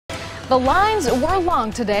The lines were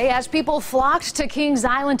long today as people flocked to Kings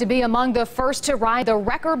Island to be among the first to ride the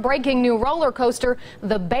record-breaking new roller coaster,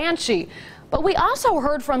 the Banshee. But we also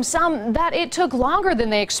heard from some that it took longer than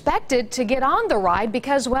they expected to get on the ride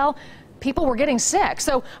because, well, people were getting sick.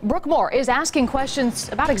 So Brooke Moore is asking questions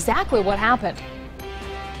about exactly what happened.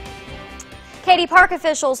 Katy, Park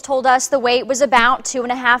officials told us the wait was about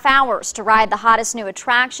 2.5 hours to ride the hottest new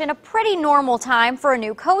attraction, a pretty normal time for a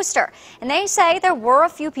new coaster. And they say there were a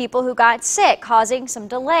few people who got sick, causing some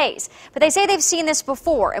delays. But they say they've seen this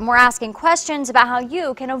before, and we're asking questions about how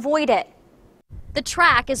you can avoid it. The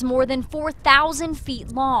track is more than 4,000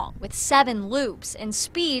 feet long, with 7 loops and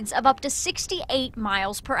speeds of up to 68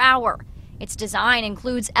 miles per hour. Its design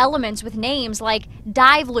includes elements with names like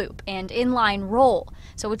dive loop and inline roll.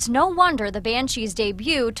 So it's no wonder the Banshee's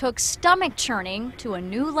debut took stomach churning to a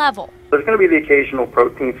new level. There's going to be the occasional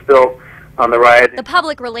protein spill on the ride. The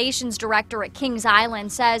public relations director at Kings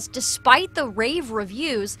Island says despite the rave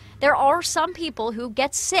reviews, there are some people who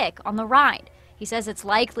get sick on the ride. He says it's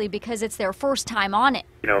likely because it's their first time on it.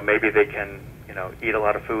 Maybe they can, eat a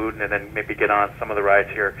lot of food and then maybe get on some of the rides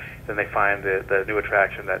here. Then they find the new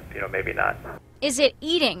attraction that, maybe not. Is it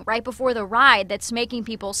eating right before the ride that's making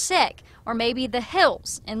people sick? Or maybe the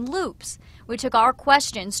hills and loops? We took our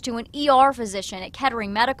questions to an ER physician at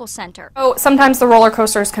Kettering Medical Center. So sometimes the roller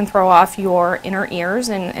coasters can throw off your inner ears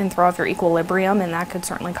and throw off your equilibrium, and that could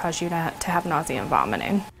certainly cause you to have nausea and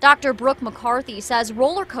vomiting. Dr. Brooke McCarthy says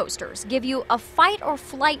roller coasters give you a fight or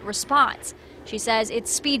flight response. She says it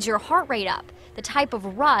speeds your heart rate up, the type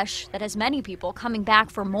of rush that has many people coming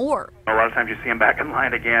back for more. A lot of times you see them back in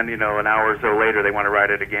line again, an hour or so later they want to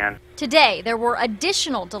ride it again. Today there were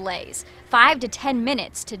additional delays, 5 to 10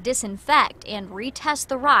 minutes to disinfect and retest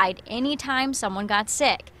the ride anytime someone got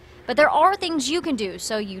sick. But there are things you can do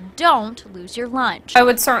so you don't lose your lunch. I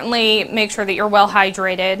would certainly make sure that you're well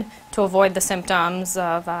hydrated to avoid the symptoms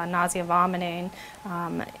of nausea, vomiting.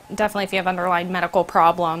 Definitely if you have underlying medical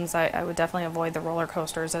problems, I would definitely avoid the roller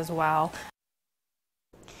coasters as well.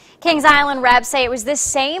 Kings Island reps say it was the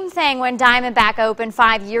same thing when Diamondback opened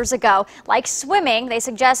 5 years ago. Like swimming, they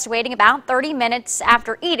suggest waiting about 30 minutes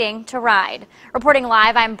after eating to ride. Reporting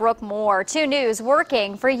live, I'm Brooke Moore, 2 News,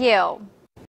 working for you.